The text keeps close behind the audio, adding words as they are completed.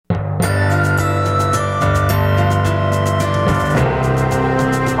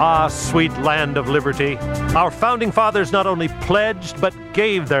sweet land of liberty. Our founding fathers not only pledged, but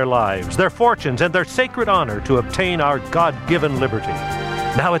gave their lives, their fortunes, and their sacred honor to obtain our God-given liberty.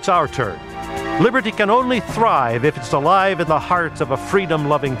 Now it's our turn. Liberty can only thrive if it's alive in the hearts of a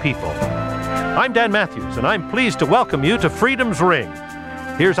freedom-loving people. I'm Dan Matthews, and I'm pleased to welcome you to Freedom's Ring.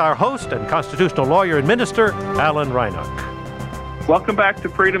 Here's our host and constitutional lawyer and minister, Alan Reinach. Welcome back to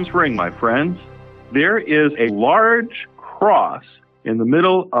Freedom's Ring, my friends. There is a large cross in the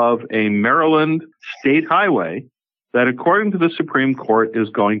middle of a Maryland state highway that, according to the Supreme Court, is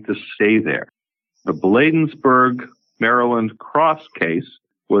going to stay there. The Bladensburg, Maryland cross case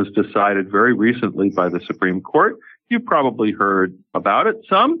was decided very recently by the Supreme Court. You've probably heard about it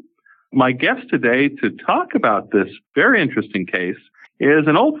some. My guest today to talk about this very interesting case is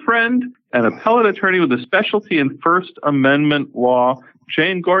an old friend, an appellate attorney with a specialty in First Amendment law.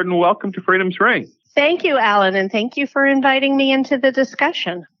 Jane Gordon, welcome to Freedom's Ring. Thank you, Alan, and thank you for inviting me into the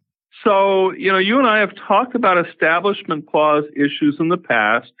discussion. So, you and I have talked about Establishment Clause issues in the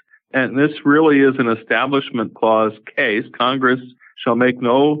past, and this really is an Establishment Clause case. Congress shall make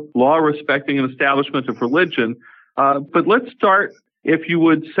no law respecting an establishment of religion. But let's start, if you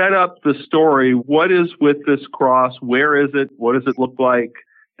would set up the story. What is with this cross? Where is it? What does it look like?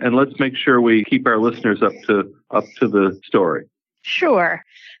 And let's make sure we keep our listeners up to the story. Sure.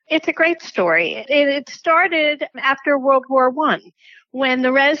 It's a great story. It started after World War I, when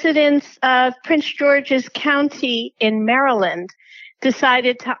the residents of Prince George's County in Maryland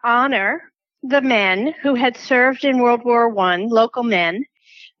decided to honor the men who had served in World War I, local men,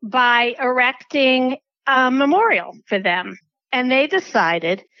 by erecting a memorial for them. And they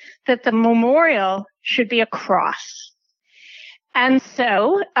decided that the memorial should be a cross. And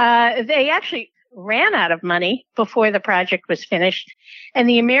so they actually ran out of money before the project was finished. And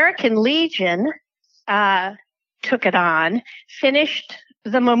the American Legion took it on, finished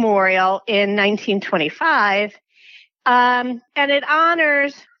the memorial in 1925, and it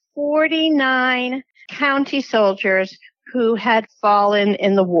honors 49 county soldiers who had fallen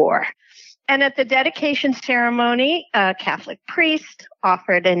in the war. And at the dedication ceremony, a Catholic priest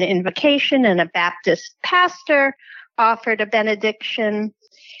offered an invocation and a Baptist pastor offered a benediction.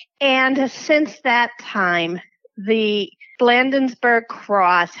 And since that time, the Bladensburg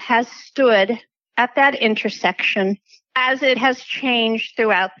Cross has stood at that intersection as it has changed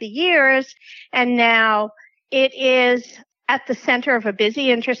throughout the years. And now it is at the center of a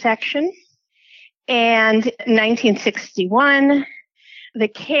busy intersection. And in 1961, the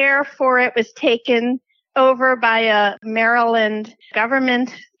care for it was taken over by a Maryland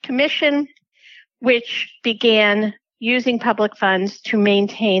government commission, which began using public funds to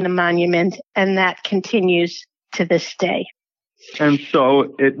maintain the monument, and that continues to this day. And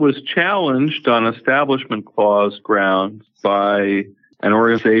so it was challenged on Establishment Clause grounds by an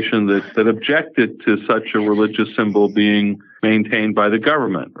organization that objected to such a religious symbol being maintained by the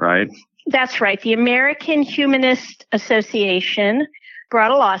government, right? That's right. The American Humanist Association brought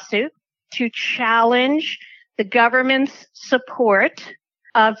a lawsuit to challenge the government's support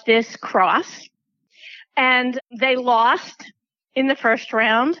of this cross. And they lost in the first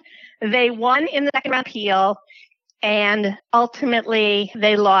round. They won in the second round appeal. And ultimately,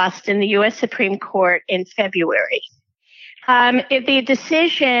 they lost in the U.S. Supreme Court in February. The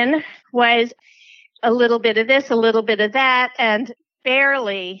decision was a little bit of this, a little bit of that, and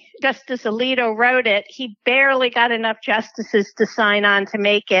barely, Justice Alito wrote it, he barely got enough justices to sign on to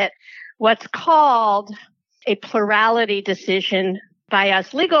make it what's called a plurality decision by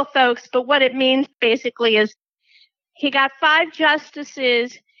us legal folks. But what it means basically is he got 5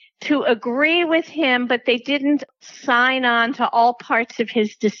 justices to agree with him, but they didn't sign on to all parts of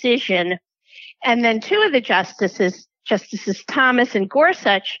his decision. And then 2 of the Justices Thomas and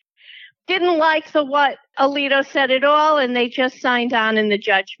Gorsuch, didn't like what Alito said at all, and they just signed on in the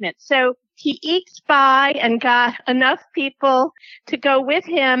judgment. So he eked by and got enough people to go with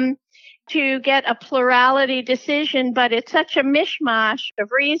him to get a plurality decision, but it's such a mishmash of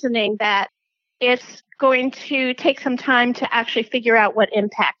reasoning that it's going to take some time to actually figure out what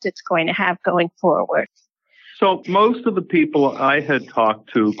impact it's going to have going forward. So most of the people I had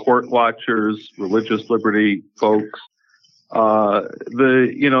talked to, court watchers, religious liberty folks,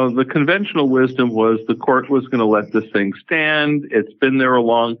 the conventional wisdom was the court was going to let this thing stand. It's been there a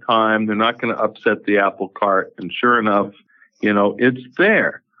long time. They're not going to upset the apple cart. And sure enough, it's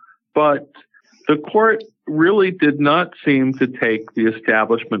there. But the court really did not seem to take the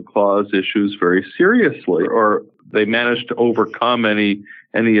Establishment Clause issues very seriously, or they managed to overcome any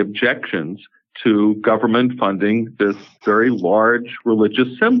objections to government funding this very large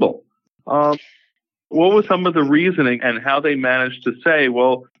religious symbol. What was some of the reasoning and how they managed to say,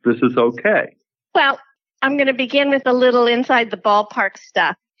 well, this is okay? Well, I'm going to begin with a little inside the ballpark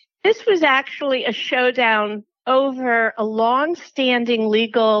stuff. This was actually a showdown over a long-standing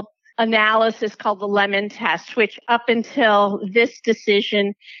legal analysis called the Lemon Test, which up until this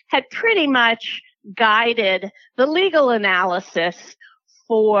decision had pretty much guided the legal analysis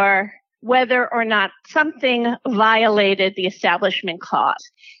for whether or not something violated the Establishment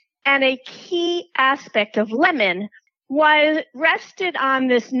Clause. And a key aspect of Lemon was rested on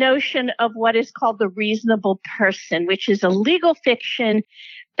this notion of what is called the reasonable person, which is a legal fiction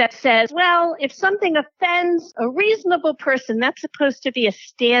that says, well, if something offends a reasonable person, that's supposed to be a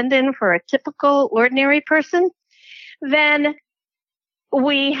stand-in for a typical ordinary person, then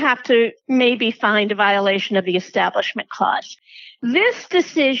we have to maybe find a violation of the Establishment Clause. This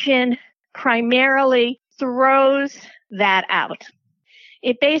decision primarily throws that out.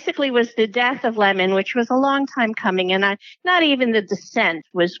 It basically was the death of Lemon, which was a long time coming, and not even the dissent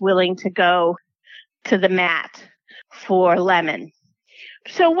was willing to go to the mat for Lemon.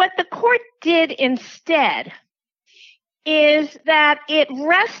 So what the court did instead is that it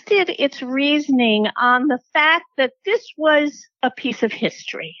rested its reasoning on the fact that this was a piece of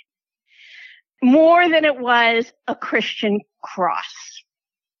history, more than it was a Christian cross.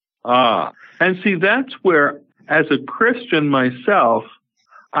 And see, that's where, as a Christian myself,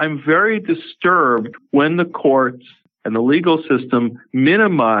 I'm very disturbed when the courts and the legal system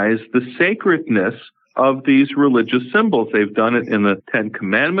minimize the sacredness of these religious symbols. They've done it in the Ten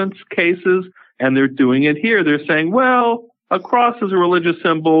Commandments cases, and they're doing it here. They're saying, well, a cross is a religious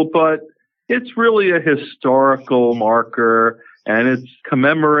symbol, but it's really a historical marker, and it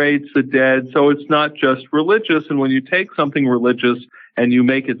commemorates the dead, so it's not just religious. And when you take something religious and you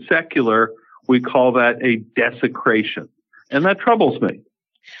make it secular, we call that a desecration. And that troubles me.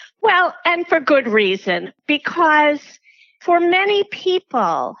 Well, and for good reason, because for many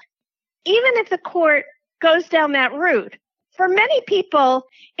people, even if the court goes down that route, for many people,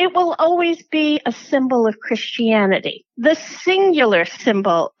 it will always be a symbol of Christianity, the singular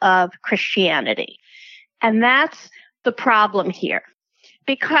symbol of Christianity. And that's the problem here.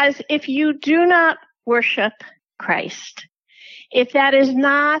 Because if you do not worship Christ, if that is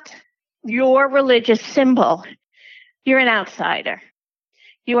not your religious symbol, you're an outsider.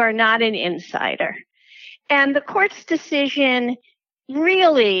 You are not an insider. And the court's decision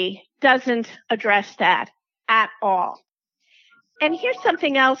really doesn't address that at all. And here's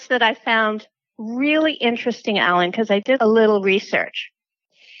something else that I found really interesting, Alan, because I did a little research.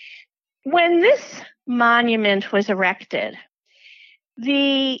 When this monument was erected,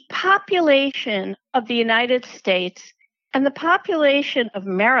 the population of the United States and the population of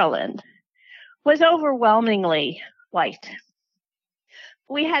Maryland was overwhelmingly white.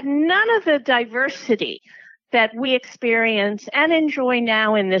 We had none of the diversity that we experience and enjoy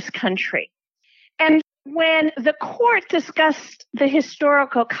now in this country. And when the court discussed the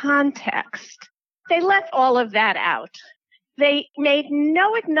historical context, they left all of that out. They made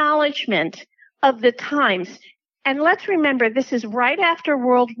no acknowledgement of the times. And let's remember, this is right after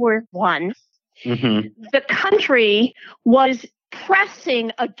World War I. Mm-hmm. The country was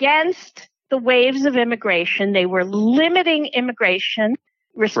pressing against the waves of immigration. They were limiting immigration,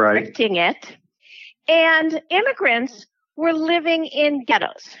 restricting it. And immigrants were living in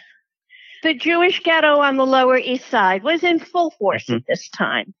ghettos. The Jewish ghetto on the Lower East Side was in full force at this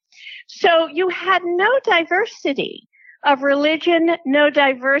time. So you had no diversity of religion, no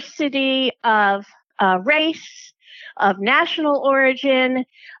diversity of race, of national origin.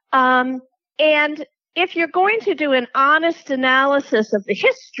 And if you're going to do an honest analysis of the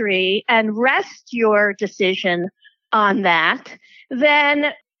history and rest your decision on that,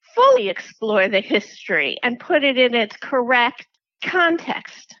 then fully explore the history and put it in its correct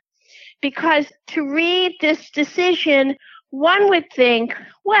context. Because to read this decision, one would think,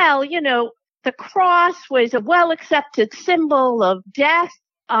 well, you know, the cross was a well-accepted symbol of death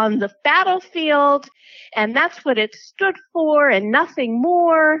on the battlefield, and that's what it stood for and nothing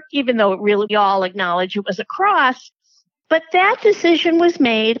more, even though really all acknowledge it was a cross. But that decision was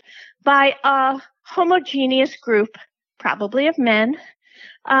made by a homogeneous group, probably of men,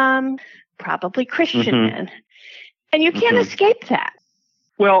 probably Christian men. And you can't escape that.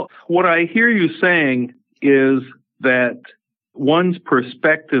 Well, what I hear you saying is that one's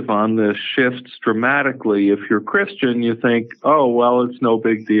perspective on this shifts dramatically. If you're Christian, you think, oh, well, it's no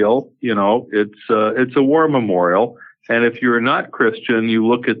big deal. You know, it's a war memorial. And if you're not Christian, you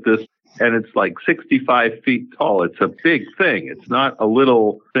look at this and it's like 65 feet tall. It's a big thing. It's not a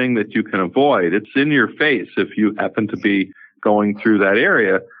little thing that you can avoid. It's in your face if you happen to be going through that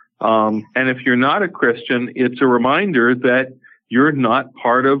area. And if you're not a Christian, it's a reminder that you're not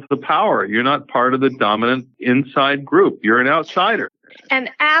part of the power. You're not part of the dominant inside group. You're an outsider. And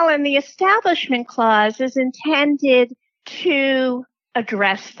Alan, the Establishment Clause is intended to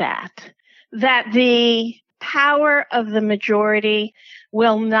address that the power of the majority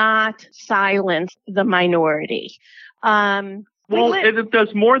will not silence the minority. It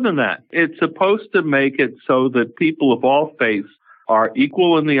does more than that. It's supposed to make it so that people of all faiths are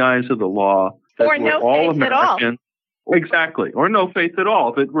equal in the eyes of the law. That or no all faith American, at all. Exactly. Or no faith at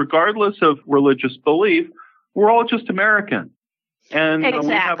all. That regardless of religious belief, we're all just American. And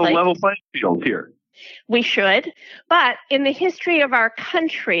we have a level playing field here. We should. But in the history of our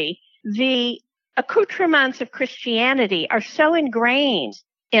country, the accoutrements of Christianity are so ingrained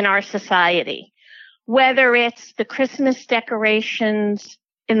in our society, whether it's the Christmas decorations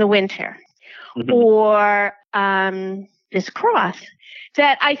in the winter or this cross,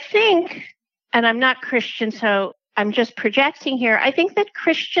 that I think, and I'm not Christian, so I'm just projecting here, I think that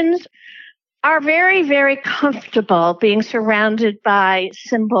Christians are very, very comfortable being surrounded by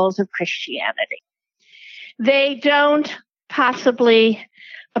symbols of Christianity. They don't possibly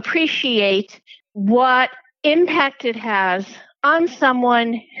appreciate what impact it has on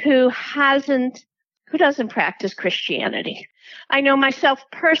someone who doesn't practice Christianity. I know myself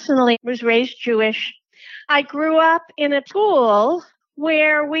personally was raised Jewish. I grew up in a school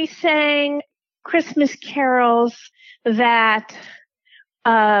where we sang Christmas carols that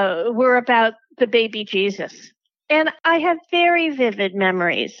were about the baby Jesus. And I have very vivid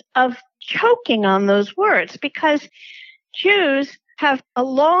memories of choking on those words because Jews have a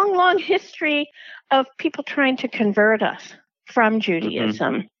long, long history of people trying to convert us from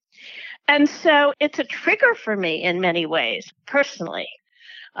Judaism. And so it's a trigger for me in many ways, personally,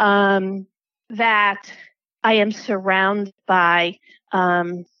 that I am surrounded by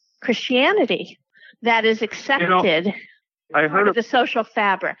Christianity that is accepted part of the social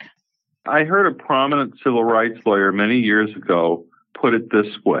fabric. I heard a prominent civil rights lawyer many years ago put it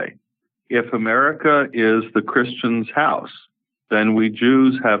this way. If America is the Christian's house, then we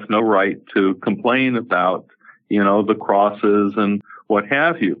Jews have no right to complain about, the crosses and what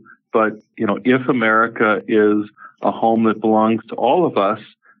have you. But, if America is a home that belongs to all of us,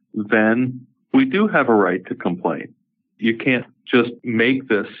 then we do have a right to complain. You can't just make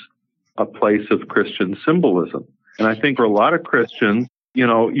this a place of Christian symbolism. And I think for a lot of Christians,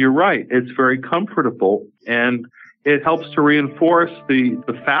 you're right. It's very comfortable, and it helps to reinforce the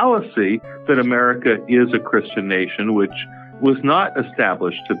fallacy that America is a Christian nation, which was not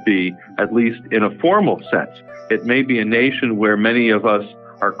established to be, at least in a formal sense. It may be a nation where many of us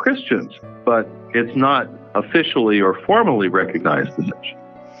are Christians, but it's not officially or formally recognized as such.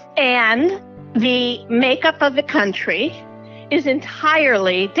 And the makeup of the country is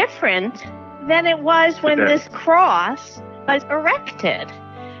entirely different than it was when this cross was erected.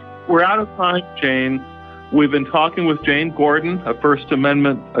 We're out of time, Jane. We've been talking with Jane Gordon, a First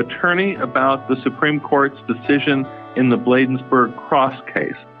Amendment attorney, about the Supreme Court's decision in the Bladensburg Cross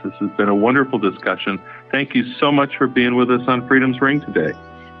case. This has been a wonderful discussion. Thank you so much for being with us on Freedom's Ring today.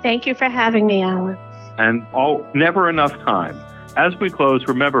 Thank you for having me, Alan. And never enough time. As we close,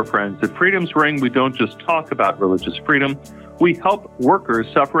 remember, friends, at Freedom's Ring, we don't just talk about religious freedom. We help workers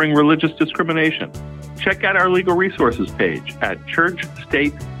suffering religious discrimination. Check out our legal resources page at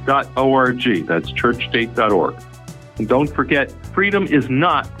churchstate.org. That's churchstate.org. And don't forget, freedom is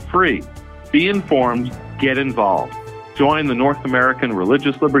not free. Be informed, get involved. Join the North American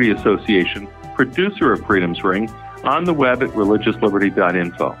Religious Liberty Association, producer of Freedom's Ring, on the web at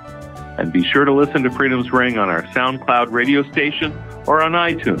religiousliberty.info. And be sure to listen to Freedom's Ring on our SoundCloud radio station or on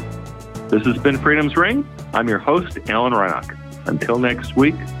iTunes. This has been Freedom's Ring. I'm your host, Alan Reinach. Until next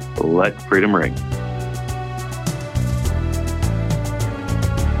week, let freedom ring.